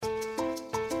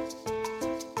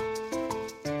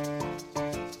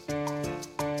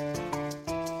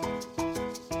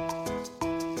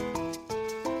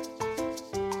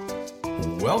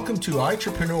Welcome to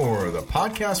Entrepreneur, the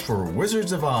podcast for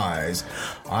Wizards of Eyes.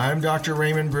 I'm Dr.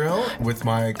 Raymond Brill with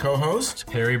my co-host,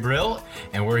 Perry Brill,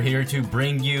 and we're here to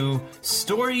bring you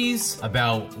stories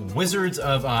about Wizards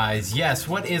of Eyes. Yes,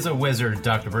 what is a wizard,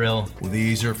 Dr. Brill? Well,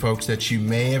 these are folks that you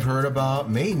may have heard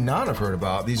about, may not have heard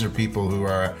about. These are people who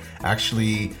are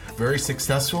actually very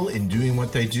successful in doing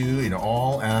what they do in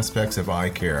all aspects of eye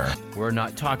care. We're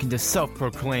not talking to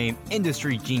self-proclaimed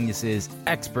industry geniuses,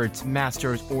 experts,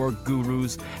 masters, or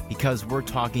gurus, because we're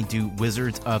talking to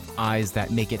Wizards of Eyes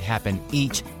that make it happen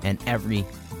each and every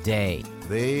day.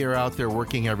 They are out there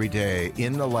working every day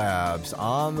in the labs,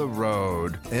 on the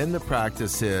road, in the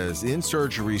practices, in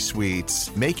surgery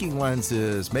suites, making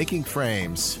lenses, making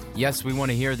frames. Yes, we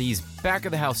want to hear these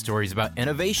back-of-the-house stories about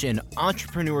innovation,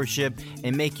 entrepreneurship,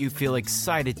 and make you feel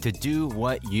excited to do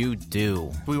what you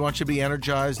do. We want you to be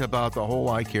energized about the whole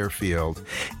eye care field.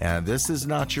 And this is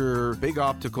not your big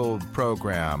optical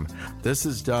program. This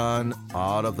is done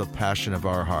out of the passion of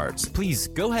our hearts. Please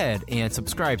go ahead and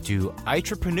subscribe to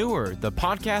Entrepreneur, the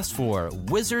podcast for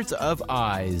Wizards of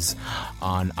Eyes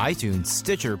on iTunes,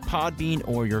 Stitcher, Podbean,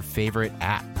 or your favorite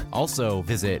app. Also,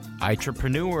 visit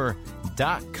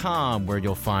entrepreneur.com where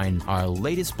you'll find our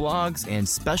latest blogs and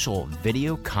special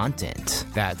video content.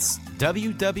 That's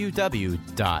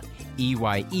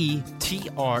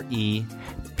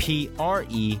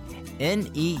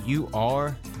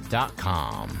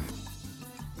www.eyetreepreneur.com.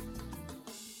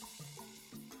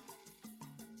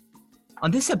 On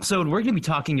this episode, we're going to be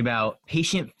talking about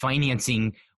patient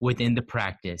financing within the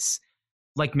practice.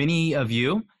 Like many of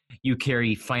you, you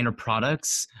carry finer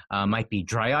products, might be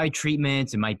dry eye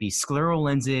treatments, it might be scleral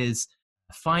lenses,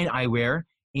 fine eyewear,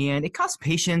 and it costs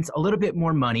patients a little bit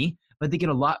more money, but they get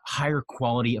a lot higher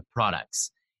quality of products.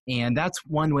 And that's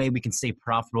one way we can stay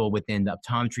profitable within the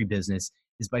optometry business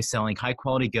is by selling high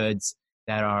quality goods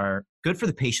that are good for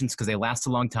the patients because they last a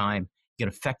long time, get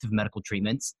effective medical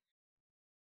treatments.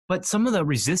 But some of the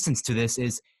resistance to this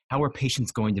is how are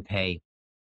patients going to pay?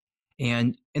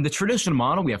 And in the traditional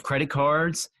model, we have credit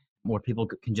cards. More people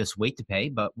can just wait to pay,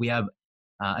 but we have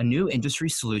a new industry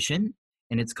solution,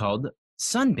 and it's called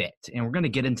Sunbit. And we're going to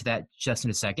get into that just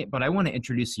in a second, but I want to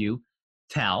introduce you,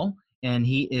 Tal, and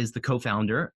he is the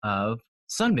co-founder of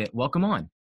Sunbit. Welcome on.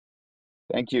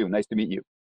 Thank you. Nice to meet you.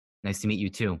 Nice to meet you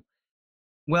too.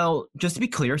 Well, just to be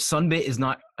clear, Sunbit is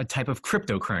not a type of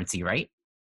cryptocurrency, right?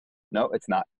 No, it's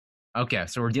not. Okay,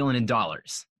 so we're dealing in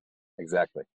dollars.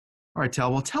 Exactly. All right,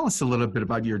 Tal, well, tell us a little bit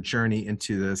about your journey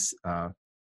into this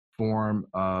form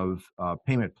of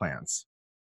payment plans.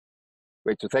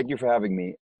 Great. So thank you for having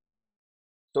me.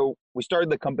 So we started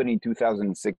the company in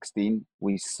 2016.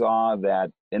 We saw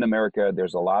that in America,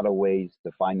 there's a lot of ways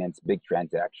to finance big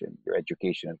transactions, your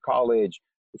education in college,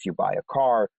 if you buy a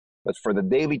car. But for the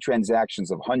daily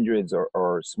transactions of hundreds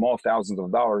or small thousands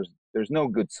of dollars, there's no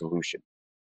good solution.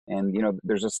 And, you know,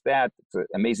 there's a stat, it's an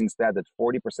amazing stat that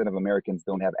 40% of Americans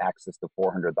don't have access to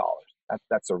 $400.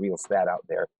 That's a real stat out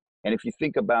there. And if you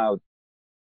think about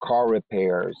car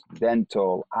repairs,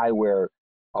 dental, eyewear,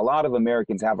 a lot of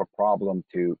Americans have a problem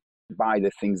to buy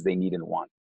the things they need and want.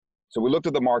 So we looked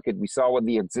at the market, we saw what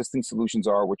the existing solutions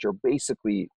are, which are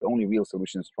basically the only real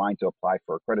solutions trying to apply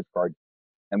for a credit card.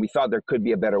 And we thought there could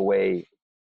be a better way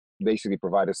to basically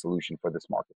provide a solution for this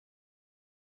market.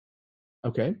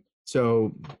 Okay.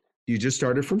 So you just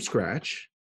started from scratch,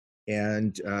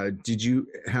 and did you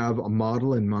have a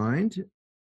model in mind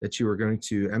that you were going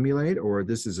to emulate, or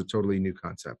this is a totally new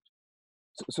concept?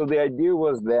 So the idea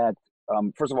was that,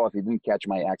 first of all, if you didn't catch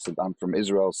my accent, I'm from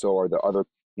Israel, so are the other,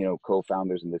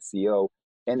 co-founders and the CEO.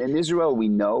 And in Israel, we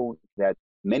know that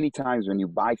many times when you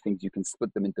buy things, you can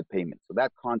split them into payments. So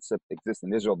that concept exists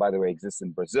in Israel, by the way, exists in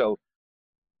Brazil.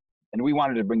 And we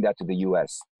wanted to bring that to the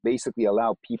US, basically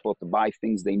allow people to buy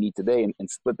things they need today and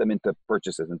split them into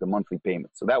purchases, into monthly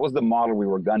payments. So that was the model we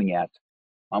were gunning at.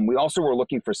 We also were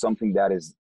looking for something that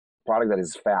is product that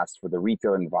is fast for the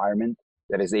retail environment,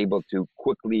 that is able to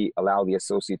quickly allow the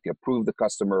associate to approve the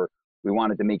customer. We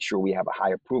wanted to make sure we have a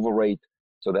high approval rate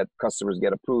so that customers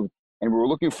get approved. And we were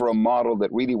looking for a model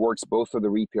that really works both for the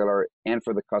retailer and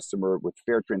for the customer with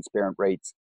fair, transparent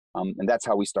rates. And that's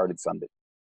how we started Sunbit.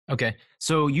 Okay.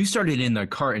 So you started in the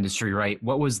car industry, right?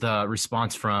 What was the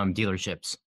response from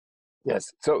dealerships?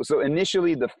 Yes. So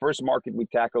initially, the first market we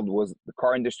tackled was the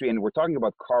car industry, and we're talking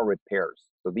about car repairs.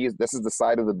 So this is the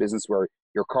side of the business where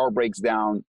your car breaks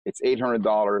down, it's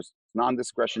 $800, it's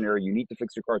non-discretionary, you need to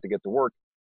fix your car to get to work,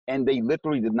 and they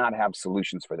literally did not have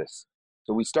solutions for this.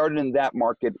 So we started in that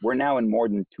market. We're now in more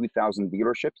than 2,000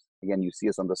 dealerships. Again, you see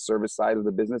us on the service side of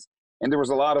the business, and there was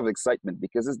a lot of excitement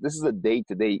because this is a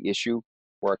day-to-day issue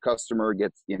where a customer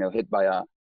gets hit by a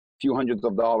few hundreds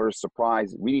of dollars,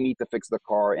 surprise, really need to fix the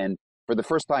car. And for the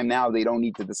first time now, they don't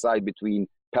need to decide between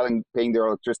paying their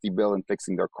electricity bill and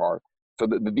fixing their car. So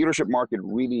the dealership market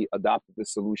really adopted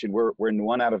this solution. We're in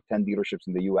 1 out of 10 dealerships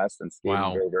in the US and scaling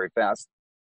Wow. very, very fast.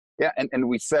 Yeah, and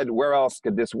we said, where else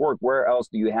could this work? Where else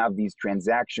do you have these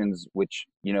transactions, which,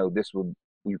 you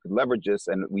could leverage this?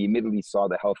 And we immediately saw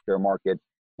the healthcare market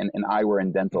and eyewear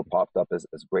and dental popped up as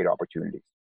great opportunities.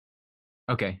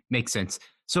 Okay, makes sense.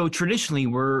 So traditionally,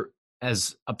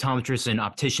 as optometrists and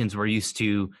opticians, we're used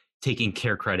to taking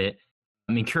care credit.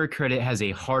 I mean, care credit has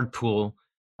a hard pull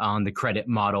on the credit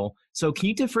model. So can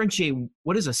you differentiate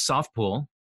what is a soft pull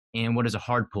and what is a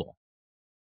hard pull?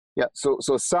 Yeah, so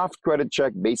a soft credit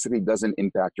check basically doesn't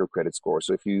impact your credit score.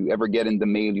 So if you ever get in the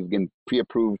mail, you've been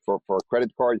pre-approved for a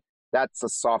credit card, that's a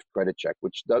soft credit check,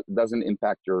 which doesn't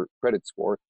impact your credit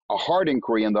score. A hard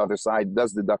inquiry on the other side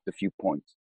does deduct a few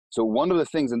points. So one of the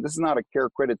things, and this is not a care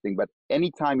credit thing, but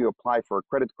anytime you apply for a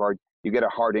credit card, you get a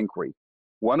hard inquiry.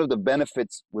 One of the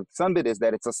benefits with Sunbit is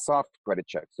that it's a soft credit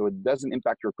check. So it doesn't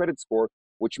impact your credit score,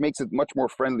 which makes it much more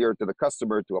friendlier to the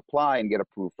customer to apply and get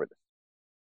approved for this.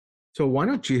 So why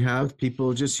don't you have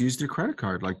people just use their credit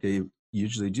card like they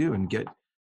usually do and get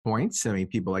points? I mean,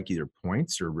 people like either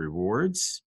points or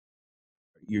rewards.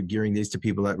 You're gearing these to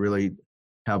people that really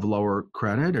have lower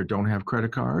credit or don't have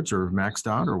credit cards or maxed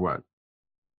out or what?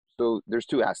 So there's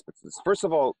two aspects. First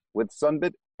of all, with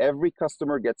Sunbit, every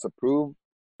customer gets approved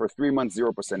for 3 months,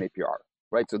 0% APR,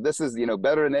 right? So this is,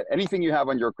 better than anything you have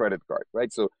on your credit card,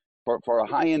 right? So for a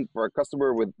high-end, for a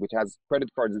customer which has credit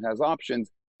cards and has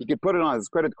options, he could put it on his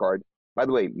credit card. By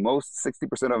the way, most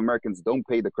 60% of Americans don't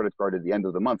pay the credit card at the end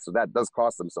of the month, so that does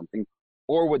cost them something.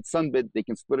 Or with Sunbit, they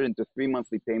can split it into 3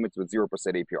 monthly payments with 0%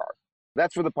 APR.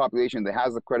 That's for the population that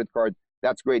has a credit card.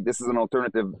 That's great. This is an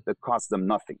alternative that costs them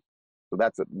nothing. So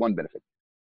that's one benefit.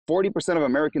 40% of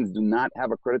Americans do not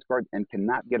have a credit card and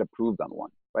cannot get approved on one,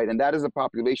 right? And that is a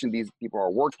population. These people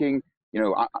are working.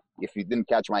 If you didn't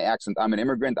catch my accent, I'm an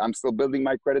immigrant. I'm still building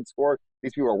my credit score.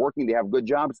 These people are working. They have good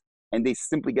jobs, and they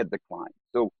simply get declined.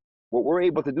 So what we're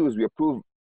able to do is we approve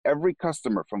every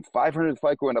customer from 500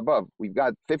 FICO and above. We've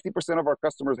got 50% of our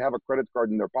customers have a credit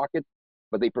card in their pocket,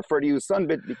 but they prefer to use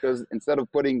Sunbit because instead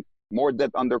of putting more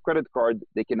debt on their credit card,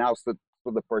 they can now split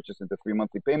the purchase into 3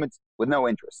 monthly payments with no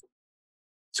interest.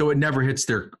 So it never hits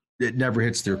their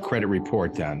credit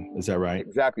report then, is that right?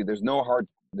 Exactly. There's no hard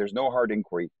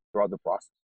inquiry throughout the process.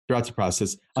 Throughout the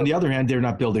process. On the other hand, they're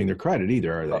not building their credit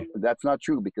either, are they? That's not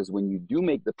true because when you do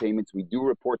make the payments, we do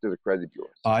report to the credit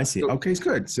bureaus. Oh, I see. Okay, it's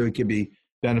good. So it can be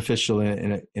beneficial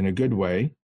in a good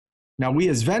way. Now, we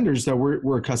as vendors, though,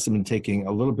 we're accustomed to taking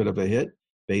a little bit of a hit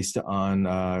based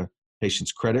on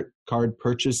patients' credit card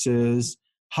purchases.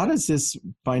 How does this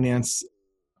finance?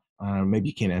 Maybe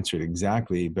you can't answer it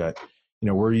exactly, but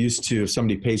we're used to if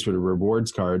somebody pays with a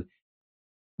rewards card,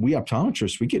 we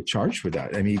optometrists, we get charged for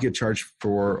that. I mean, you get charged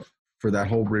for that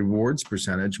whole rewards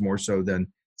percentage more so than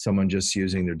someone just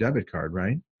using their debit card,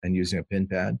 right? And using a PIN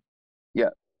pad. Yeah.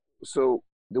 So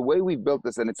the way we built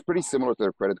this, and it's pretty similar to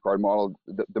the credit card model,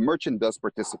 the merchant does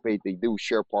participate. They do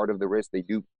share part of the risk. They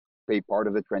do pay part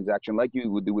of the transaction like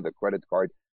you would do with a credit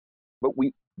card. But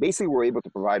we basically were able to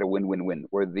provide a win-win-win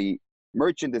where the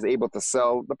merchant is able to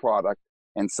sell the product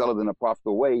and sell it in a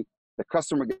profitable way. The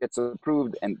customer gets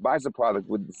approved and buys the product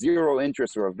with zero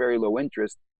interest or a very low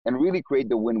interest and really create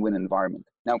the win-win environment.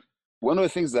 Now, one of the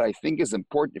things that I think is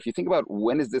important, if you think about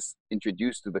when is this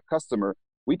introduced to the customer,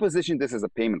 we position this as a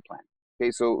payment plan.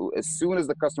 Okay, so as soon as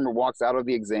the customer walks out of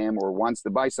the exam or wants to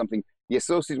buy something, the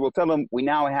associates will tell them, we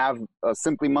now have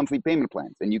simply monthly payment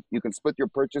plans, and you can split your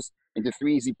purchase into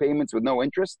 3 easy payments with no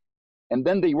interest. And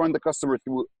then they run the customer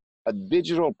through a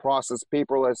digital process,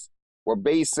 paperless, where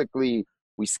basically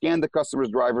we scan the customer's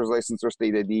driver's license or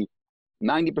state ID.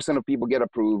 90% of people get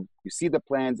approved. You see the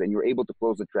plans, and you're able to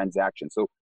close the transaction. So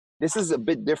this is a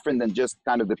bit different than just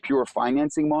kind of the pure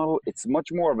financing model. It's much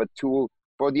more of a tool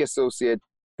for the associate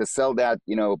to sell that,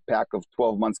 pack of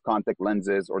 12 months contact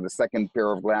lenses or the second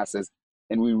pair of glasses.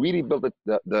 And we really built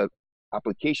the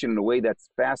application in a way that's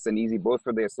fast and easy, both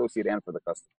for the associate and for the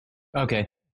customer. Okay.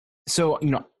 So,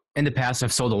 in the past,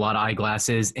 I've sold a lot of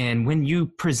eyeglasses. And when you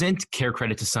present care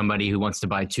credit to somebody who wants to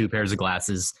buy 2 pairs of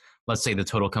glasses, let's say the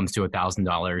total comes to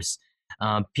 $1,000,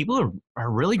 people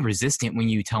are really resistant when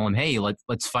you tell them, hey,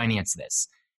 let's finance this.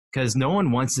 Because no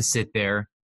one wants to sit there,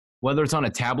 whether it's on a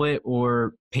tablet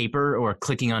or paper or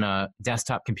clicking on a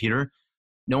desktop computer.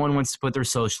 No one wants to put their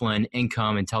social and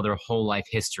income and tell their whole life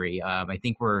history. I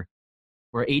think we're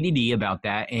ADD about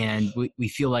that, and we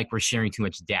feel like we're sharing too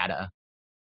much data.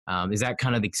 Is that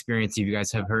kind of the experience you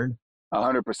guys have heard?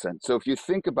 100%. So if you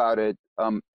think about it,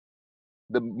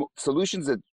 solutions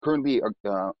that currently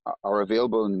are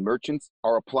available in merchants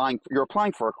are you're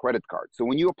applying for a credit card. So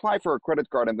when you apply for a credit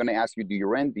card, I'm going to ask you, do you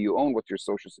rent? Do you own? What's your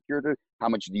social security? How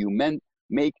much do you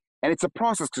make? And it's a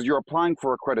process because you're applying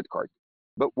for a credit card.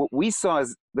 But what we saw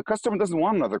is the customer doesn't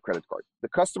want another credit card. The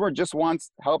customer just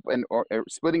wants help or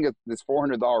splitting this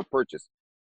 $400 purchase.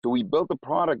 So we built a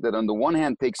product that on the one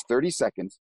hand takes 30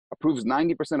 seconds, approves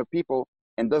 90% of people,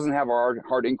 and doesn't have a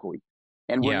hard inquiry.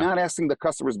 And we're not asking the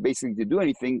customers basically to do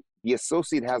anything. The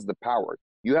associate has the power.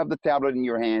 You have the tablet in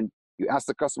your hand. You ask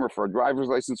the customer for a driver's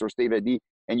license or state ID,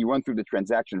 and you run through the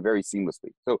transaction very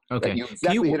seamlessly. So you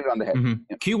exactly hit it on the head. Mm-hmm.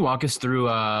 Yeah. Can you walk us through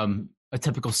a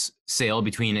typical sale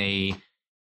between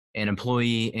an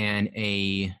employee and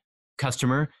a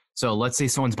customer? So let's say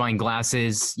someone's buying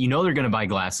glasses. You know they're going to buy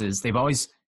glasses.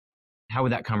 How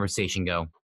would that conversation go?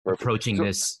 Perfect. Approaching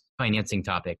this financing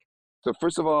topic? So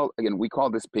first of all, again, we call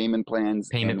this payment plans.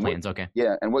 Okay.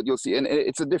 Yeah, and what you'll see, and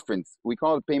it's a difference. We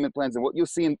call it payment plans, and what you'll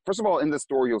see, first of all, in the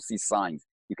store, you'll see signs.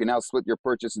 You can now split your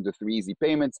purchase into 3 easy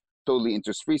payments, totally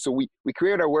interest-free. So we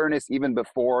create awareness even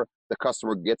before the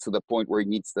customer gets to the point where he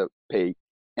needs to pay.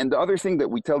 And the other thing that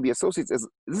we tell the associates is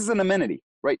this is an amenity,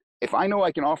 right? If I know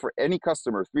I can offer any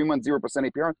customer 3 months, 0%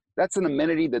 APR, that's an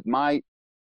amenity that my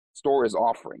store is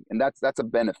offering, and that's a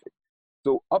benefit.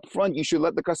 So upfront, you should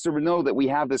let the customer know that we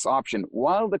have this option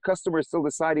while the customer is still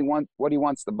deciding what he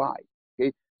wants to buy.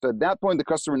 Okay, so at that point, the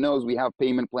customer knows we have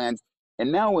payment plans.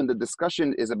 And now when the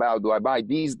discussion is about, do I buy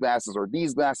these glasses or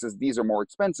these glasses? These are more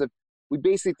expensive. We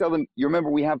basically tell them, you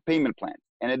remember, we have payment plans.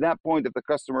 And at that point, if the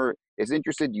customer is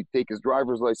interested, you take his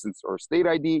driver's license or state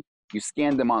ID, you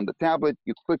scan them on the tablet,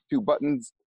 you click 2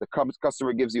 buttons, the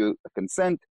customer gives you a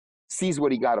consent, sees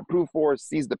what he got approved for,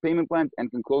 sees the payment plan, and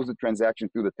can close the transaction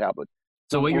through the tablet.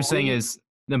 So what you're saying is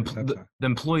the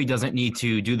employee doesn't need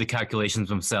to do the calculations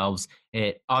themselves.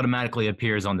 It automatically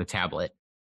appears on the tablet.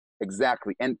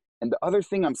 Exactly. And the other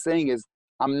thing I'm saying is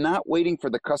I'm not waiting for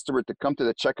the customer to come to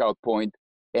the checkout point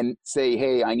and say,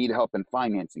 hey, I need help in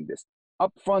financing this.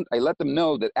 Up front, I let them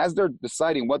know that as they're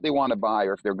deciding what they want to buy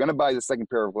or if they're going to buy the second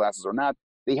pair of glasses or not,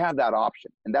 they have that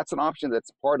option. And that's an option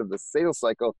that's part of the sales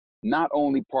cycle, not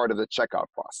only part of the checkout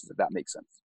process, if that makes sense.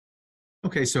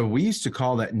 Okay, so we used to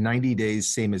call that 90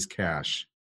 days same as cash.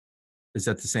 Is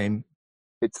that the same?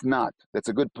 It's not. That's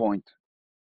a good point.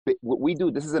 What we do,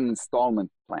 this is an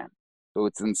installment plan. So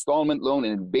it's an installment loan,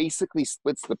 and it basically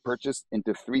splits the purchase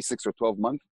into 3, 6, or 12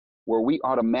 months, where we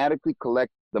automatically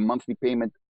collect the monthly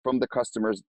payment from the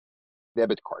customer's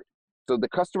debit card. So the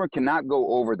customer cannot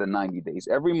go over the 90 days.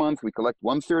 Every month, we collect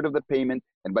 1/3 of the payment,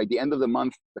 and by the end of the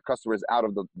month, the customer is out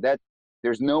of the debt.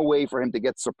 There's no way for him to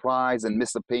get surprised and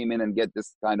miss a payment and get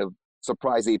this kind of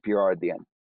surprise APR at the end.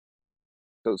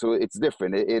 So it's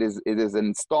different. It is an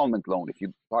installment loan if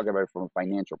you talk about it from a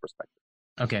financial perspective.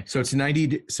 Okay. So it's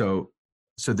 90. So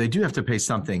they do have to pay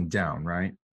something down,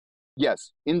 right?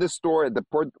 Yes. In the store at the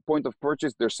point of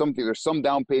purchase, there's some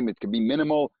down payment. It can be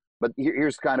minimal, but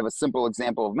here's kind of a simple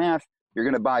example of math. You're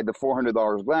going to buy the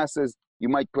 $400 glasses. You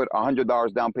might put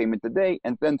 $100 down payment today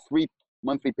and then 3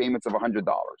 monthly payments of $100.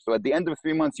 So at the end of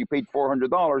 3 months, you paid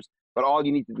 $400, but all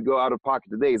you need to go out of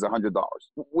pocket today is $100,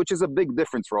 which is a big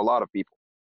difference for a lot of people.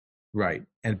 Right.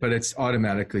 But it's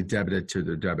automatically debited to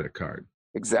their debit card.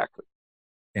 Exactly.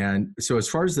 And so as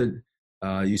far as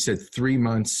you said 3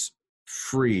 months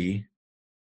free,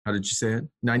 how did you say it?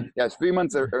 Yes, 3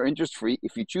 months are interest free.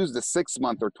 If you choose the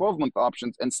 6-month or 12-month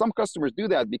options, and some customers do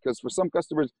that because for some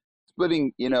customers,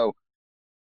 splitting,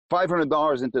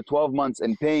 $500 into 12 months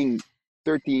and paying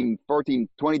 $13, $14,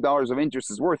 $20 of interest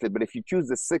is worth it. But if you choose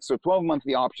the 6 or 12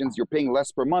 monthly options, you're paying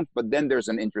less per month, but then there's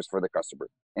an interest for the customer.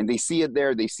 And they see it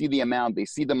there, they see the amount, they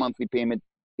see the monthly payment.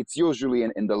 It's usually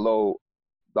in the low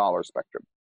dollar spectrum.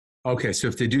 Okay, so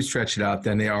if they do stretch it out,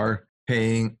 then they are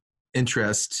paying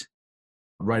interest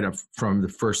right up from the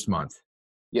first month.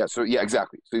 Yeah,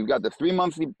 exactly. So you've got the 3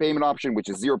 monthly payment option, which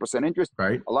is 0% interest.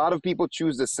 Right. A lot of people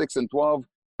choose the 6 and 12.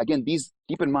 Again,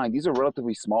 keep in mind, these are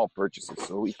relatively small purchases.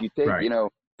 So if you take,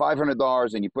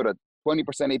 $500 and you put a 20%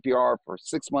 APR for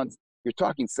 6 months, you're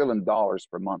talking still in dollars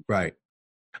per month. Right.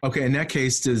 Okay. In that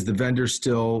case, does the vendor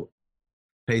still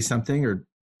pay something or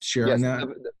share in that?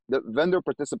 The vendor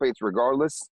participates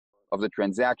regardless of the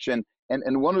transaction.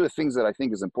 And one of the things that I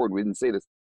think is important, we didn't say this,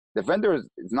 the vendor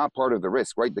is not part of the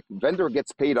risk, right? The vendor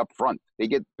gets paid up front. They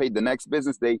get paid the next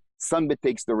business day. Sunbit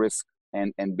takes the risk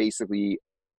and basically...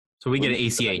 So we get an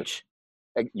ACH.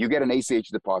 You get an ACH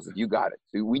deposit. You got it.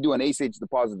 So we do an ACH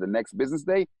deposit the next business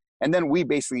day, and then we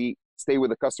basically stay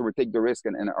with the customer, take the risk,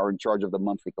 and are in charge of the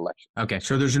monthly collection. Okay.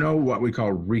 So there's no what we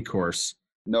call recourse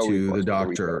to the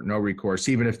doctor. No recourse.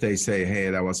 Even if they say,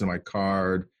 hey, that wasn't my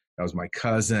card, That was my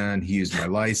cousin. He used my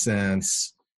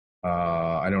license.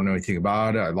 I don't know anything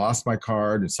about it. I lost my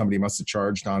card and somebody must have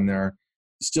charged on there.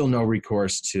 Still no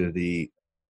recourse to the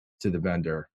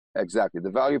vendor. Exactly. The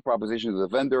value proposition to the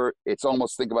vendor, it's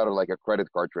almost, think about it like a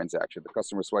credit card transaction. The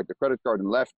customer swiped the credit card and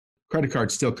left. Credit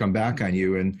cards still come back on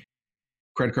you, and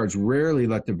credit cards rarely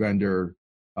let the vendor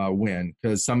win,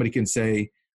 because somebody can say,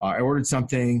 I ordered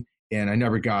something and I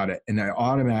never got it, and I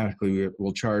automatically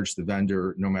will charge the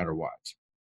vendor no matter what.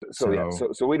 So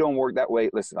we don't work that way.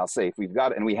 Listen, I'll say, if we've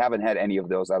got, and we haven't had any of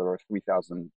those out of our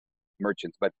 3,000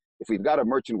 merchants, but if we've got a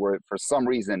merchant where for some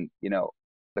reason,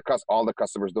 all the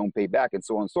customers don't pay back and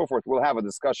so on and so forth, we'll have a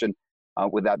discussion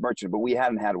with that merchant, but we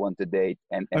hadn't had one to date.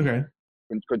 And okay.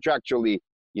 Contractually,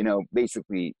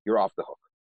 basically you're off the hook.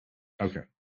 Okay.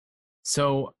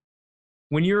 So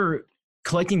when you're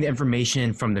collecting the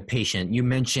information from the patient, you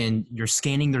mentioned you're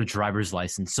scanning their driver's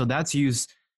license. So that's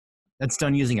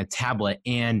done using a tablet.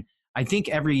 And I think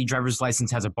every driver's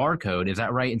license has a barcode. Is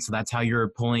that right? And so that's how you're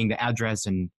pulling the address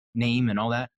and name and all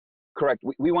that? Correct.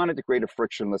 We wanted to create a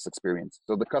frictionless experience,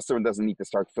 so the customer doesn't need to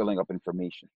start filling up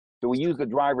information. So we use the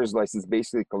driver's license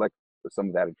basically collect some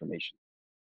of that information.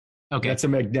 Okay. That's a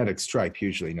magnetic stripe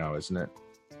usually now, isn't it?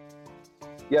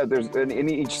 Yeah, there's in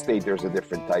each state there's a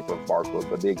different type of barcode,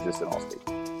 but they exist in all states.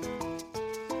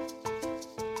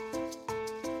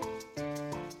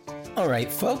 All right,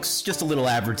 folks, just a little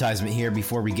advertisement here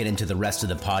before we get into the rest of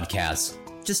the podcast.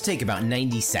 Just take about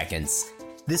 90 seconds.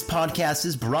 This podcast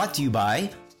is brought to you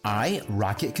by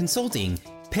iRocket Consulting,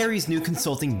 Perry's new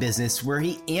consulting business where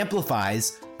he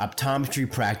amplifies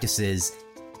optometry practices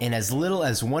in as little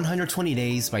as 120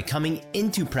 days by coming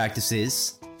into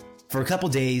practices for a couple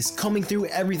days, combing through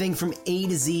everything from A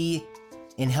to Z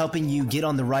and helping you get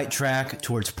on the right track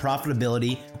towards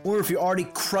profitability, or if you're already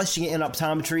crushing it in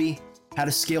optometry, how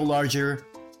to scale larger,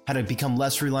 how to become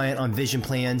less reliant on vision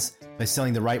plans by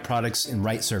selling the right products and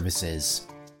right services.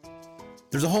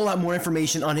 There's a whole lot more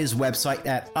information on his website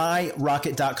at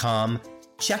iRocket.com.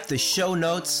 Check the show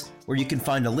notes where you can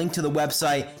find a link to the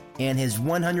website and his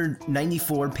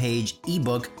 194-page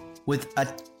ebook with a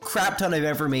crap ton of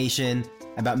information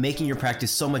about making your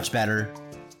practice so much better.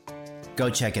 Go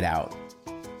check it out.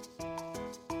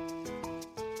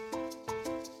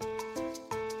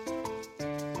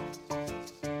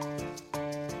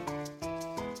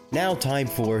 Now time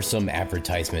for some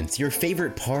advertisements, your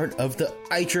favorite part of the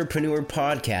Entrepreneur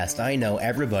podcast. I know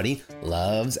everybody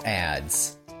loves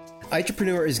ads.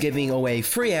 Entrepreneur is giving away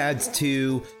free ads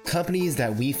to companies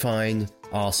that we find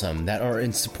awesome, that are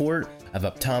in support of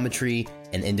optometry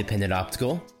and independent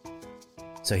optical.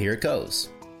 So here it goes.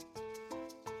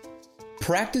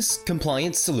 Practice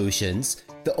Compliance Solutions,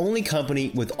 the only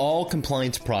company with all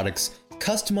compliance products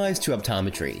customized to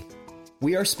optometry.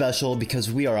 We are special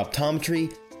because we are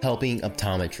optometry helping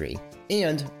optometry,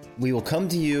 and we will come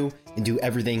to you and do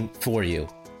everything for you.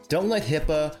 Don't let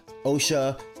HIPAA,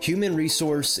 OSHA, human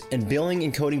resource, and billing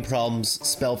and coding problems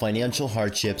spell financial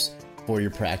hardships for your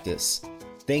practice.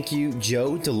 Thank you,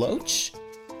 Joe Deloach,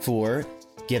 for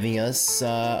giving us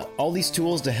all these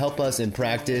tools to help us in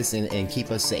practice and keep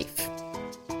us safe.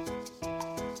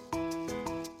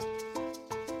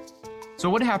 So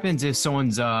what happens if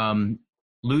someone's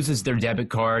loses their debit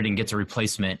card and gets a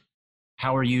replacement?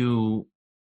 What are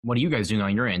you guys doing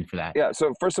on your end for that? Yeah,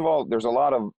 so first of all, there's a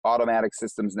lot of automatic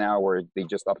systems now where they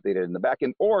just update it in the back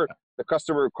end, or the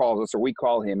customer calls us or we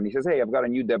call him and he says, hey, I've got a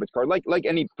new debit card, like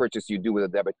any purchase you do with a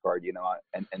debit card,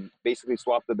 and basically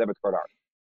swap the debit card out.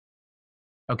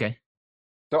 Okay.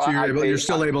 So you're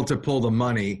still able to pull the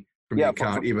money from the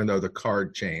account even though the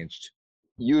card changed?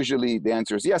 Usually the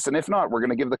answer is yes, and if not, we're going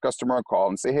to give the customer a call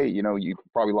and say, hey, you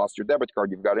probably lost your debit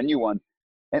card, you've got a new one.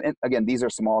 And again, these are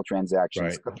small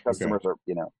transactions. Right. Customers are,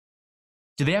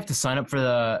 Do they have to sign up for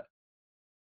the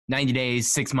 90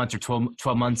 days, 6 months, or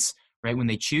 12 months right when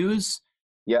they choose?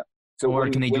 Yeah. Or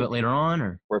can they do it later on?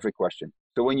 Or perfect question.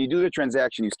 So when you do the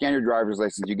transaction, you scan your driver's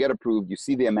license, you get approved, you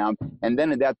see the amount, and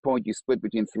then at that point, you split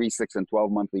between 3, 6, and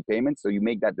 12 monthly payments. So you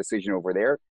make that decision over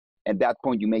there. At that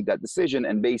point, you make that decision,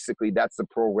 and basically that's the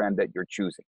program that you're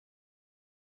choosing.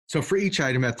 So for each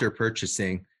item that they're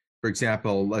purchasing, for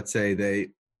example, let's say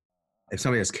if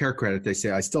somebody has care credit, they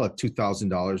say, I still have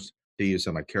 $2,000 to use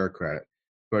on my care credit.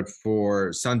 But for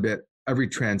Sunbit, every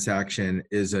transaction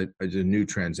is a new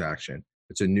transaction.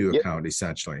 It's a new account,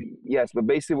 essentially. Yes, but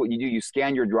basically what you do, you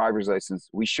scan your driver's license.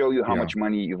 We show you how much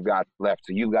money you've got left.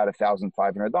 So you've got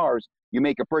 $1,500. You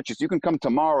make a purchase. You can come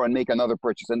tomorrow and make another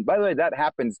purchase. And by the way, that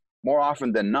happens more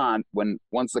often than not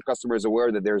once the customer is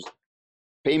aware that there's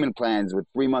payment plans with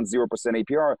 3 months 0%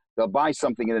 APR. They'll buy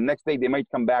something, and the next day they might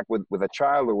come back with a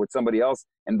child or with somebody else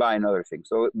and buy another thing.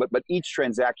 So, but each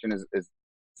transaction is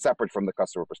separate from the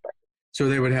customer perspective. So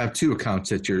they would have two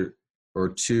accounts or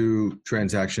two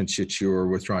transactions that you're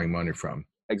withdrawing money from.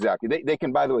 Exactly. They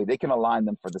can, by the way, they can align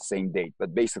them for the same date,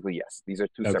 but basically, yes, these are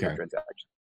two separate transactions.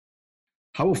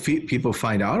 How will people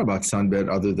find out about Sunbit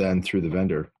other than through the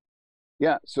vendor?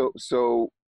 Yeah. So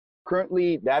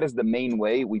currently, that is the main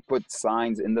way. We put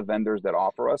signs in the vendors that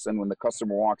offer us, and when the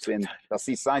customer walks in, they'll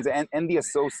see signs. And the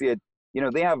associate,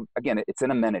 they have, again, it's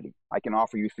an amenity. I can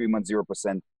offer you 3 months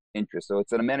 0% interest. So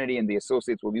it's an amenity, and the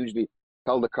associates will usually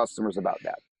tell the customers about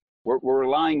that. We're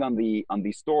relying on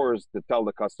the stores to tell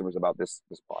the customers about this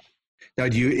product. Now,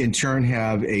 do you in turn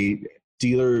have a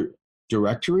dealer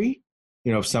directory?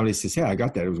 If somebody says, "Hey, I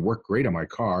got that. It would work great on my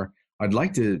car. I'd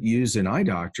like to use an eye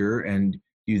doctor," and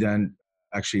you then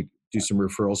actually do some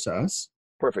referrals to us?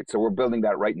 Perfect. So we're building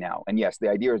that right now. And yes, the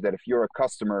idea is that if you're a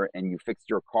customer and you fixed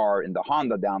your car in the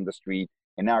Honda down the street,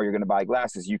 and now you're going to buy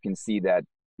glasses, you can see that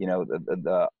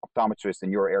the optometrist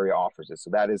in your area offers it.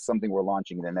 So that is something we're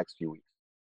launching in the next few weeks.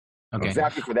 Okay.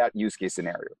 Exactly for that use case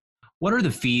scenario. What are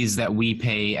the fees that we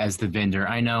pay as the vendor?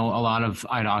 I know a lot of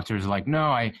eye doctors are like, no,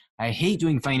 I hate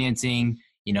doing financing.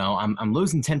 I'm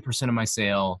losing 10% of my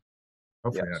sale.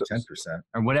 Hopefully not 10%.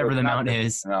 Or whatever the amount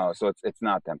is. No, so it's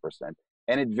not 10%.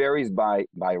 And it varies by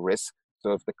risk.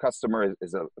 So if the customer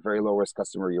is a very low risk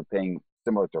customer, you're paying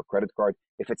similar to a credit card.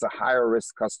 If it's a higher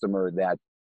risk customer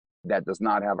that does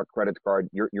not have a credit card,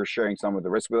 you're sharing some of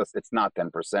the risk with us. It's not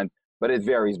 10%, but it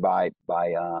varies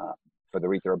for the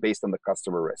retailer based on the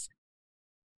customer risk.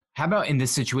 How about in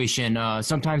this situation?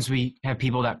 Sometimes we have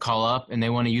people that call up and they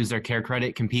want to use their care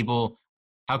credit.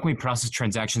 How can we process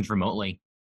transactions remotely?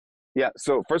 Yeah.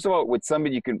 So first of all, with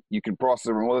Sunbit, you can process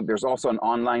it remotely. There's also an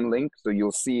online link. So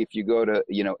you'll see if you go to,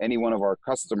 any one of our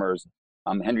customers,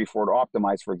 Henry Ford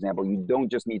Optimize, for example, you don't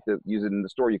just need to use it in the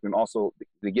store. You can also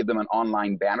give them an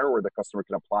online banner where the customer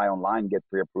can apply online, get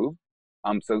pre-approved.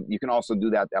 So you can also do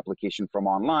that application from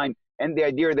online. And the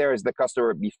idea there is the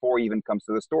customer, before he even comes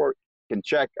to the store, can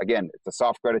check. Again, it's a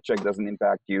soft credit check, doesn't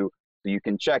impact you. So you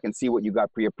can check and see what you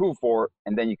got pre-approved for,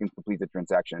 and then you can complete the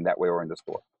transaction in that way or in the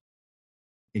store.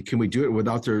 And can we do it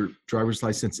without their driver's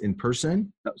license in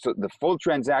person? No, so the full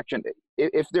transaction,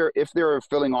 if they're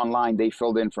filling online, they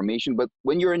fill the information. But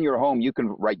when you're in your home, you can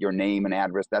write your name and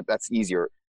address. That's easier.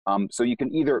 So you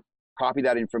can either copy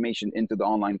that information into the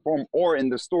online form, or in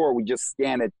the store, we just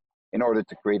scan it in order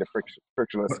to create a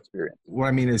frictionless experience. What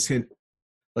I mean is,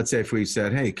 let's say if we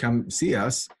said, "Hey, come see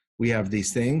us. We have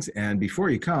these things, and before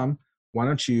you come, why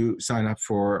don't you sign up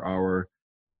for our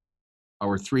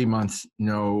 3 months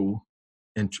no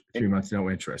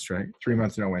interest, right? 3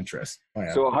 months no interest." Oh,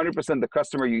 yeah. So 100% the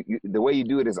customer, the way you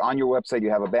do it is on your website, you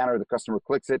have a banner, the customer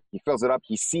clicks it, he fills it up,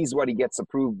 he sees what he gets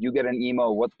approved, you get an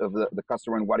email of the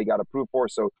customer and what he got approved for.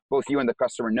 So both you and the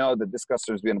customer know that this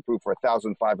customer has been approved for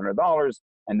 $1,500,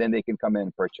 and then they can come in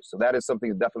and purchase. So that is something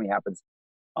that definitely happens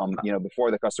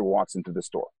before the customer walks into the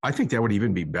store. I think that would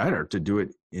even be better to do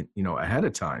it ahead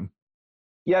of time.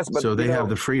 Yes, but so they have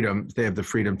the freedom. They have the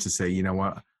freedom to say, you know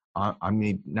what, I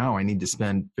need to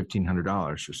spend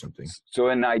 $1,500 or something. So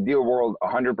in an ideal world,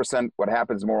 100%. What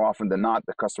happens more often than not,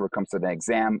 the customer comes to the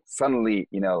exam. Suddenly,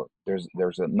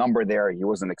 there's a number there. He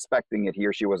wasn't expecting it. He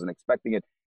or she wasn't expecting it.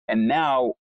 And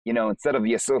now, instead of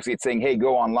the associate saying, "Hey,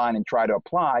 go online and try to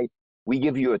apply," we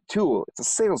give you a tool. It's a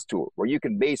sales tool where you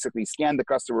can basically scan the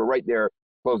customer right there,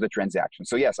 close the transaction.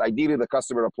 So yes, ideally the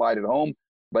customer applied at home.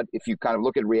 But if you kind of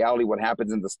look at reality, what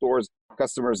happens in the stores,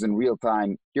 customers in real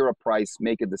time hear a price,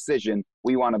 make a decision.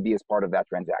 We want to be as part of that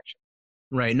transaction.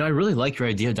 Right. No, I really like your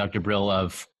idea, Dr. Brill,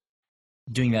 of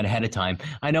doing that ahead of time.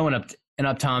 I know in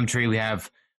optometry, we have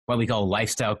what we call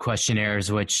lifestyle questionnaires,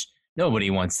 which nobody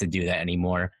wants to do that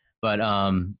anymore. But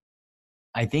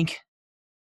I think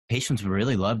patients would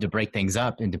really love to break things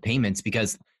up into payments,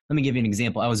 because let me give you an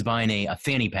example. I was buying a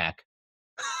fanny pack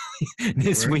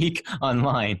this week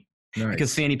online. Nice.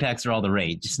 Because fanny packs are all the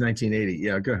rage. It's 1980.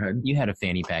 Yeah, go ahead. You had a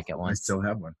fanny pack at once. I still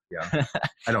have one. Yeah.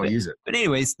 I don't use it. But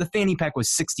anyways, the fanny pack was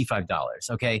 $65,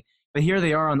 okay? But here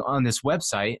they are on this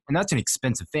website, and that's an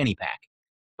expensive fanny pack.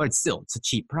 But it's a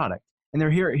cheap product. And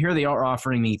they're here they are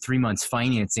offering me 3 months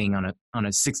financing on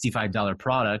a $65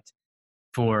 product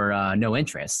for no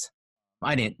interest.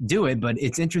 I didn't do it, but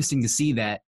it's interesting to see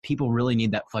that people really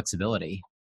need that flexibility.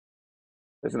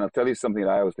 Listen, I'll tell you something that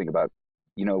I always think about.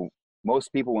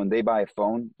 Most people, when they buy a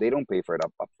phone, they don't pay for it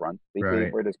up front. They pay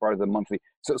for it as part of the monthly.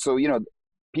 So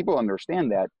people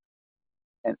understand that.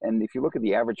 And if you look at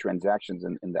the average transactions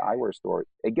in the eyewear store,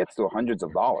 it gets to hundreds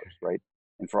of dollars, right?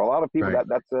 And for a lot of people,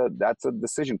 that's a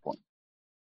decision point.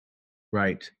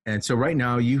 Right. And so right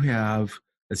now you have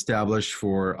established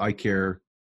for eye care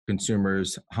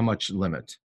consumers how much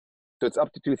limit? So it's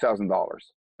up to $2,000,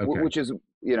 Okay. which is,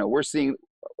 we're seeing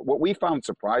what we found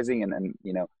surprising. And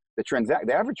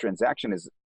the average transaction is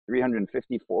 $350,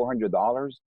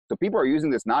 $400. So people are using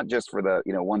this not just for the,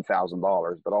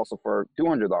 $1,000, but also for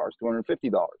 $200,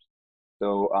 $250.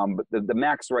 So, but the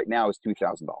max right now is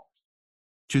 $2,000.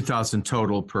 2,000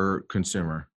 total per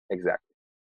consumer. Exactly.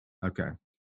 Okay.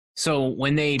 So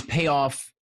when they pay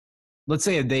off, let's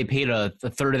say they paid a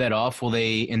third of that off,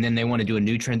 and then they want to do a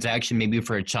new transaction, maybe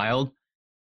for a child,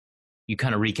 you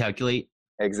kind of recalculate?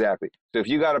 Exactly. So if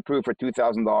you got approved for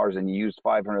 $2,000 and you used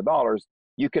 $500,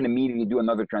 you can immediately do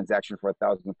another transaction for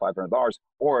 $1,500.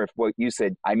 Or if what you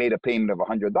said, I made a payment of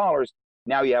 $100,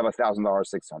 now you have $1,000, $600.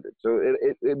 So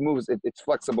it moves. It's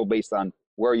flexible based on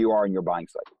where you are in your buying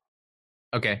cycle.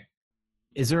 Okay.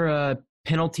 Is there a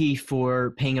penalty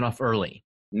for paying it off early?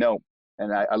 No.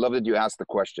 And I love that you asked the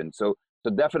question. So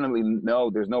definitely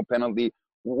no, there's no penalty.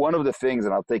 One of the things,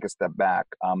 and I'll take a step back,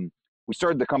 we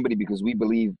started the company because we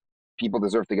believe people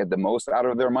deserve to get the most out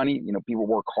of their money. People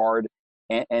work hard.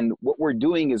 And what we're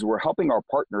doing is we're helping our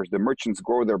partners, the merchants,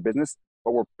 grow their business,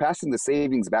 but we're passing the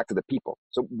savings back to the people.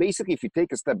 So basically, if you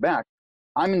take a step back,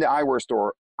 I'm in the eyewear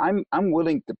store. I'm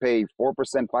willing to pay 4%,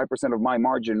 5% of my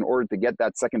margin in order to get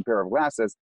that second pair of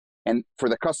glasses. And for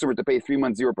the customer to pay 3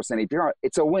 months, 0% APR,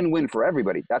 it's a win-win for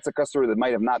everybody. That's a customer that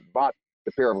might have not bought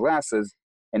the pair of glasses,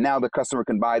 and now the customer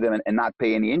can buy them and not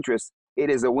pay any interest.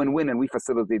 It is a win-win, and we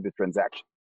facilitate the transaction.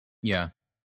 Yeah.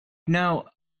 Now,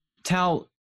 Tal,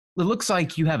 it looks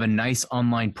like you have a nice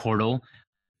online portal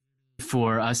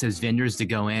for us as vendors to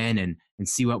go in and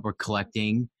see what we're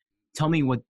collecting. Tell me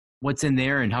what's in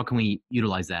there and how can we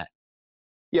utilize that?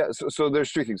 Yeah, so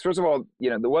there's two things. First of all, the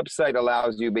website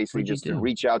allows you basically just to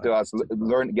reach out to us,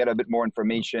 learn, get a bit more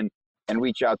information, and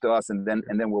reach out to us, and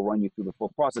then we'll run you through the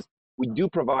full process. We do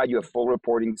provide you a full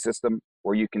reporting system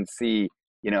where you can see,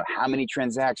 how many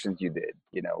transactions you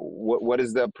did, what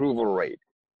is the approval rate.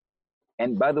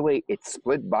 And by the way, it's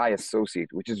split by associate,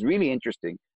 which is really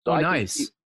interesting. So nice.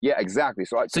 Yeah, exactly.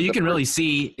 So you can really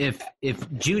see if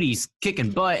Judy's kicking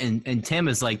butt and Tim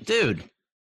is like, dude,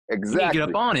 exactly, you need to get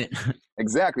up on it.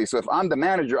 Exactly. So if I'm the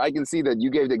manager, I can see that you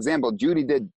gave the example. Judy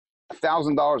did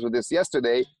 $1,000 with this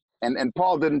yesterday, and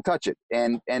Paul didn't touch it.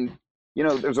 And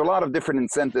there's a lot of different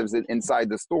incentives inside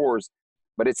the stores,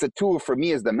 but it's a tool for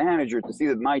me as the manager to see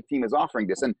that my team is offering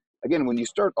this. And again, when you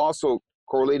start also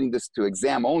correlating this to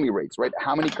exam only rates, right?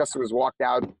 How many customers walked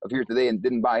out of here today and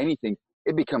didn't buy anything?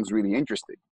 It becomes really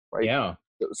interesting, right? Yeah.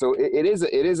 So it is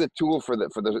a tool for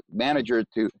the manager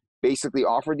to basically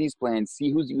offer these plans,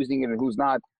 see who's using it and who's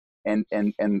not, and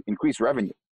increase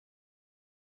revenue.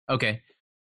 Okay.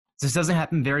 This doesn't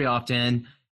happen very often,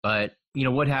 but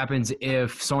what happens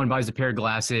if someone buys a pair of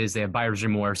glasses, they have buyer's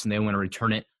remorse, and they want to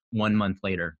return it 1 month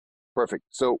later? Perfect.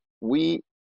 So we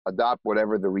adopt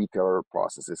whatever the retailer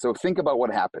process is. So think about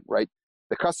what happened, right?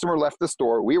 The customer left the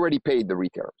store. We already paid the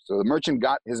retailer. So the merchant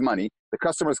got his money. The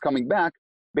customer is coming back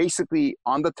basically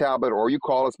on the tablet, or you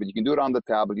call us, but you can do it on the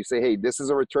tablet. You say, hey, this is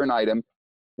a return item.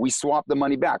 We swap the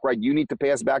money back, right? You need to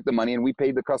pay us back the money, and we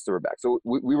pay the customer back. So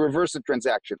we reverse the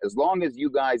transaction. As long as you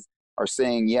guys are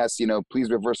saying, yes, please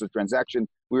reverse the transaction,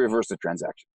 we reverse the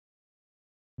transaction.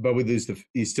 But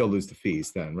you still lose the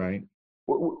fees then, right?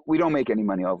 We don't make any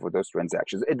money off of those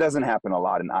transactions. It doesn't happen a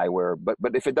lot in eyewear, but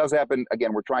if it does happen,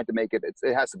 again, we're trying to make it.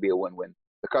 It has to be a win-win.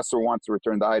 The customer wants to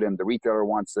return the item. The retailer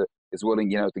is willing,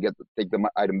 to take the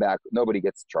item back. Nobody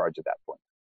gets charged at that point.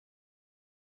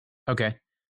 Okay.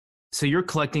 So you're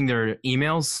collecting their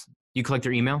emails? You collect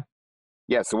their email?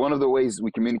 Yeah. So one of the ways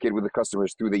we communicate with the customer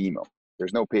is through the email.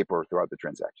 There's no paper throughout the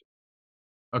transaction.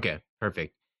 Okay,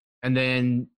 perfect. And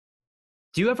then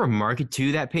do you ever market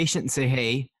to that patient and say,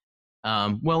 hey,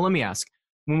 well, let me ask,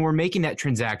 when we're making that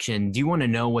transaction, do you want to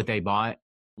know what they bought?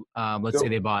 Let's say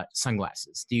they bought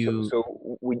sunglasses.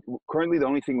 So we currently, the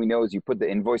only thing we know is you put the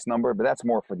invoice number, but that's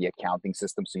more for the accounting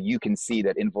system. So you can see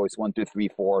that invoice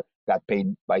 1234 got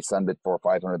paid by Sunbit for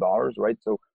 $500, right?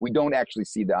 So we don't actually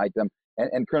see the item.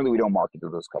 And currently we don't market to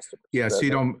those customers. Yeah, so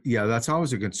you don't, that's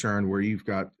always a concern where you've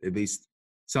got at least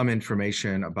some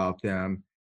information about them,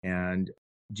 and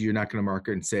you're not going to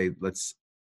market and say,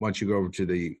 once you go over to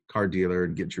the car dealer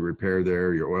and get your repair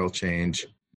there, your oil change,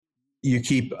 you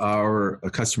keep our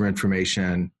customer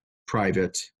information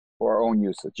private. For our own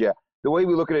usage, yeah. The way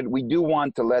we look at it, we do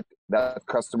want to let that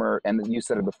customer, and you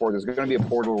said it before, there's going to be a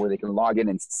portal where they can log in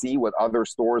and see what other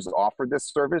stores offer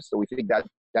this service. So we think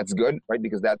that's good, right?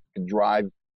 Because that can drive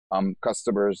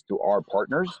customers to our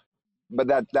partners. But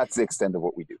that's the extent of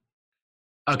what we do.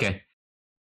 Okay.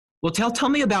 Well, tell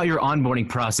me about your onboarding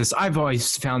process. I've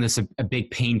always found this a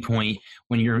big pain point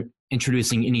when you're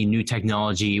introducing any new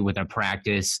technology with a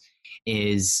practice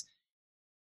is,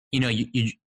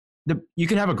 you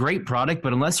can have a great product,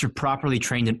 but unless you're properly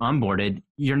trained and onboarded,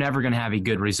 you're never going to have a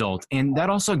good result. And that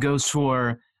also goes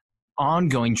for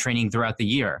ongoing training throughout the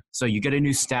year. So you get a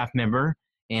new staff member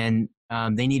and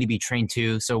they need to be trained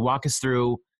too. So walk us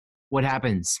through what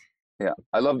happens. Yeah,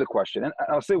 I love the question. And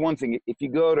I'll say one thing. If you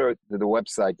go to the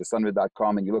website,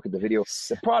 thesunrid.com, and you look at the video,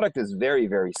 the product is very,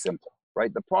 very simple,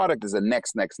 right? The product is a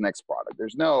next product.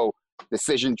 There's no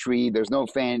decision tree. There's no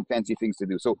fancy things to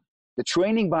do. So the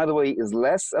training, by the way, is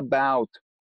less about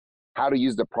how to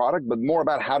use the product, but more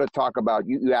about how to talk about,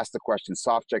 you asked the question,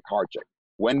 soft check, hard check.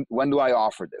 When do I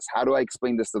offer this? How do I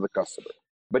explain this to the customer?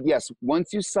 But yes,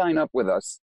 once you sign up with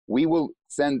us, we will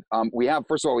send,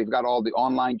 first of all, we've got all the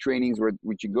online trainings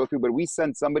which you go through, but we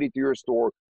send somebody to your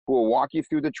store who will walk you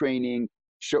through the training,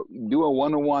 do a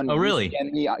one-on-one. Oh, really? You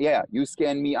scan me, you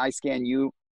scan me, I scan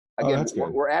you. Again,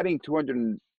 we're adding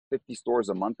 250 stores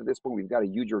a month at this point. We've got a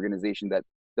huge organization that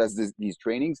does these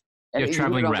trainings. And you have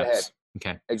traveling reps.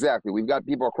 Okay. Exactly. We've got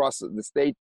people across the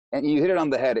state, and you hit it on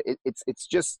the head. It's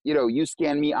just, you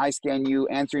scan me, I scan you,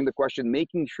 answering the question,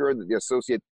 making sure that the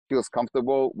associate feels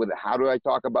comfortable with how do I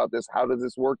talk about this? How does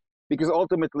this work? Because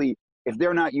ultimately, if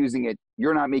they're not using it,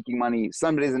 you're not making money.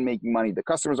 Somebody isn't making money. The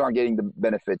customers aren't getting the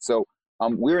benefit. So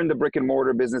we're in the brick and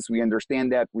mortar business. We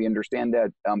understand that.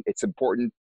 It's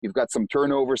important. You've got some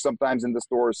turnover sometimes in the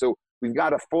store. So we've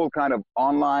got a full kind of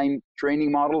online training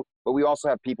model, but we also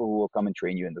have people who will come and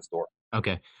train you in the store.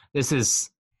 Okay. This is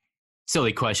a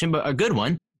silly question, but a good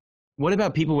one. What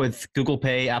about people with Google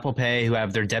Pay, Apple Pay, who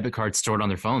have their debit cards stored on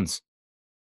their phones?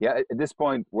 Yeah, at this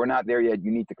point, we're not there yet. You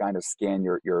need to kind of scan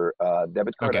your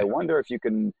debit card. Okay. I wonder if you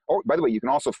can, by the way, you can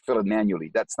also fill it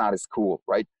manually. That's not as cool,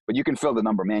 right? But you can fill the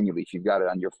number manually. If you've got it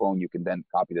on your phone, you can then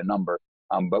copy the number.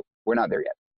 But we're not there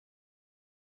yet.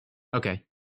 Okay.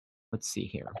 Let's see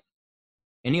here.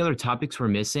 Any other topics we're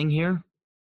missing here?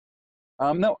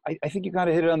 No, I think you kind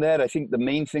of hit it on the head. I think the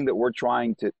main thing that we're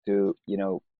trying to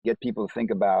get people to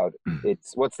think about,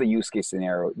 it's what's the use case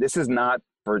scenario. This is not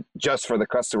just for the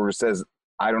customer who says,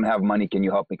 I don't have money, can you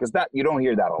help me? Because that you don't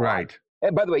hear that a lot. Right.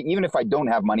 And by the way, even if I don't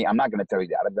have money, I'm not going to tell you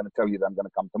that. I'm going to tell you that I'm going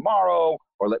to come tomorrow,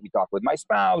 or let me talk with my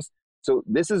spouse. So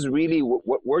this is really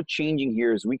what we're changing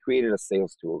here is we created a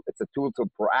sales tool. It's a tool to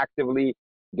proactively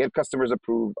get customers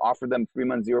approved, offer them 3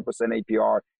 months, 0%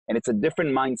 APR. And it's a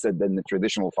different mindset than the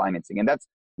traditional financing. And that's,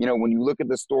 when you look at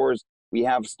the stores, we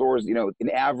have stores, in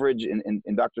average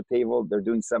in Dr. Table, they're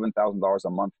doing $7,000 a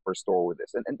month per store with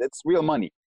this. And it's real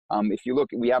money. If you look,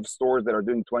 we have stores that are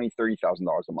doing $20,000,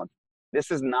 $30,000 a month.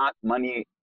 This is not money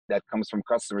that comes from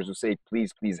customers who say,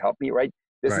 please help me, right?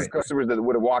 This is customers that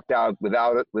would have walked out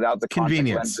without the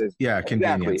convenience. Lenses. Yeah, exactly.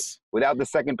 convenience. Without the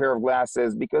second pair of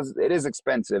glasses, because it is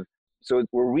expensive. So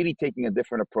we're really taking a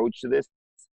different approach to this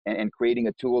and creating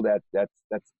a tool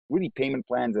that's really payment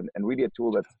plans and really a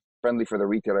tool that's friendly for the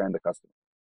retailer and the customer.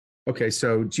 Okay,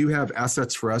 so do you have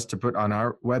assets for us to put on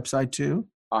our website too?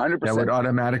 100%. That would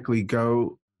automatically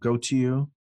go to you?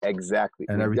 Exactly.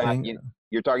 And everything?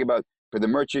 You're talking about, for the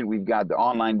merchant, we've got the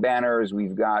online banners,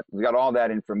 we've got all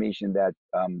that information that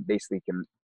basically can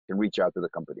reach out to the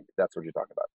company. That's what you're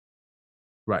talking about.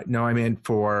 Right. No, I mean,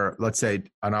 for, let's say,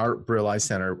 on our Brill Eye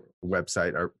Center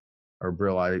website, our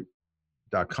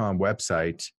BrillEye.com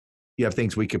website, you have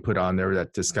things we could put on there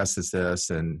that discusses this,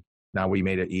 and now we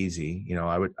made it easy.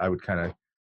 I would kind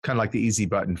of like the easy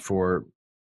button for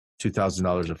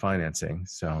 $2,000 of financing.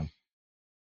 So.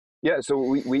 Yeah, so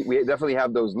we definitely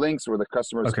have those links where the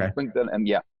customers can link them, and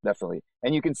yeah, definitely.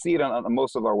 And you can see it on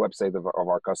most of our websites of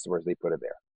our customers. They put it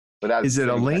there. But is it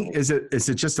a link? Is it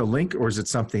just a link, or is it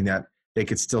something that they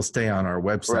could still stay on our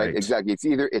website? Right, exactly.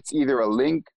 It's either a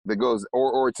link that goes,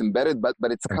 or it's embedded, but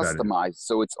it's customized.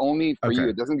 So it's only for you.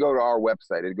 It doesn't go to our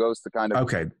website. It goes to kind of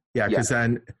because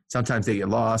then sometimes they get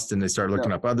lost and they start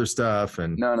looking up other stuff.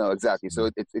 And no, exactly.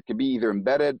 So it could be either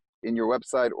embedded in your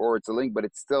website or it's a link, but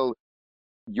it's still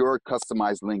your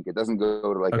customized link. It doesn't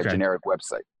go to like a generic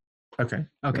website. Okay.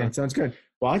 That sounds good.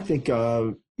 Well, I think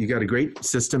you got a great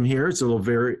system here. It's a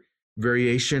little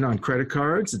variation on credit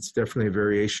cards. It's definitely a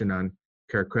variation on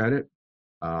Care Credit.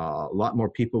 A lot more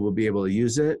people will be able to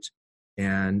use it,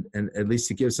 and at least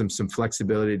it gives them some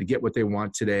flexibility to get what they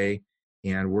want today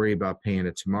and worry about paying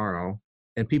it tomorrow.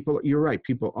 And people, you're right,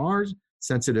 people are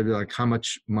sensitive to like, how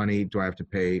much money do I have to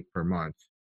pay per month?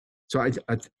 So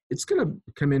it's going to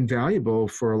come in valuable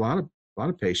for a lot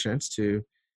of patients to,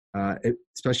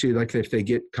 especially like if they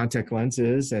get contact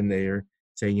lenses and they're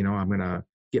saying, I'm going to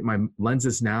get my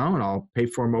lenses now and I'll pay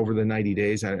for them over the 90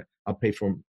 days. I'll pay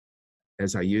for them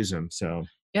as I use them. So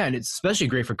Yeah, and it's especially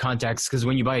great for contacts because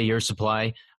when you buy a year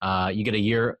supply, you get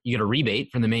a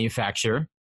rebate from the manufacturer.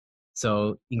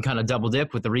 So you can kind of double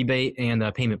dip with the rebate and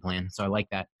the payment plan. So I like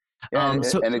that. Yeah,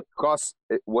 and it costs,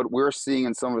 what we're seeing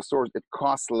in some of the stores, it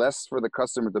costs less for the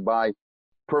customer to buy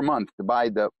per month, to buy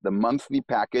the monthly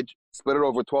package, split it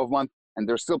over 12 months, and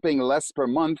they're still paying less per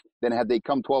month than had they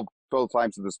come 12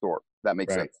 times to the store. That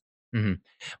makes sense. Mm-hmm.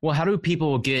 Well, how do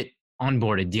people get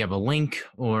onboarded? Do you have a link,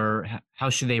 or how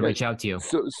should they reach out to you?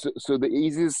 So the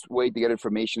easiest way to get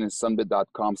information is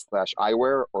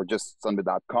sunbit.com/eyewear or just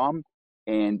sunbit.com.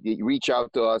 And you reach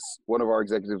out to us. One of our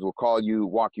executives will call you,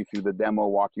 walk you through the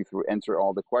demo, answer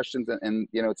all the questions. And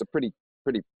it's a pretty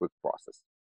quick process.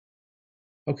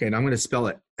 Okay, and I'm going to spell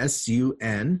it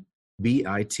sunbit.com.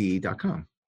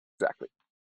 Exactly.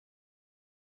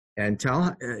 And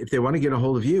tell if they want to get a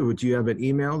hold of you, do you have an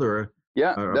email or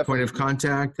a point of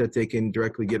contact that they can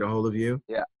directly get a hold of you?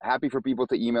 Yeah, happy for people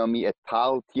to email me at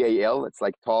Tal, T-A-L, it's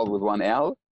like Tal with one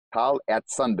L,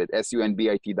 Tal@sunbit,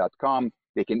 sunbit.com.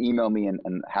 They can email me and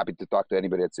happy to talk to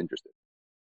anybody that's interested.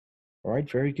 All right,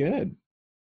 very good.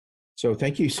 So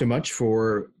thank you so much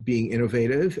for being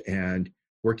innovative and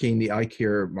working the eye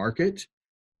care market.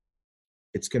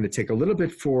 It's going to take a little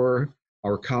bit for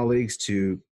our colleagues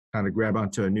to kind of grab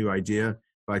onto a new idea,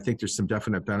 but I think there's some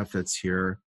definite benefits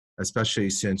here, especially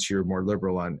since you're more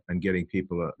liberal on getting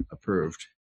people approved.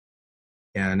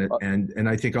 And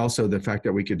I think also the fact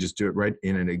that we could just do it right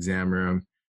in an exam room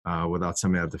without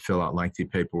somebody having to fill out lengthy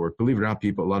paperwork. Believe it or not,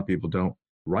 a lot of people don't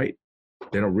write.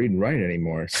 They don't read and write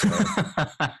anymore. So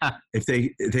if they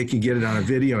could get it on a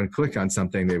video and click on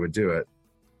something, they would do it.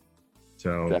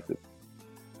 So exactly.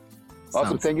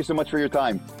 Awesome. Thank you so much for your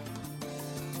time.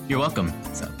 You're welcome.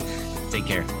 So take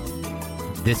care.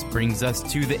 This brings us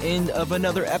to the end of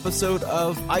another episode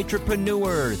of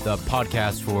Entrepreneur, the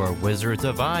podcast for Wizards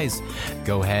of Eyes.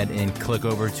 Go ahead and click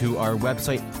over to our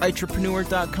website,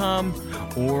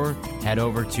 entrepreneur.com, or head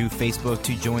over to Facebook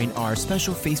to join our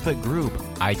special Facebook group,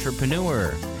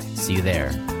 Entrepreneur. See you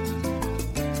there.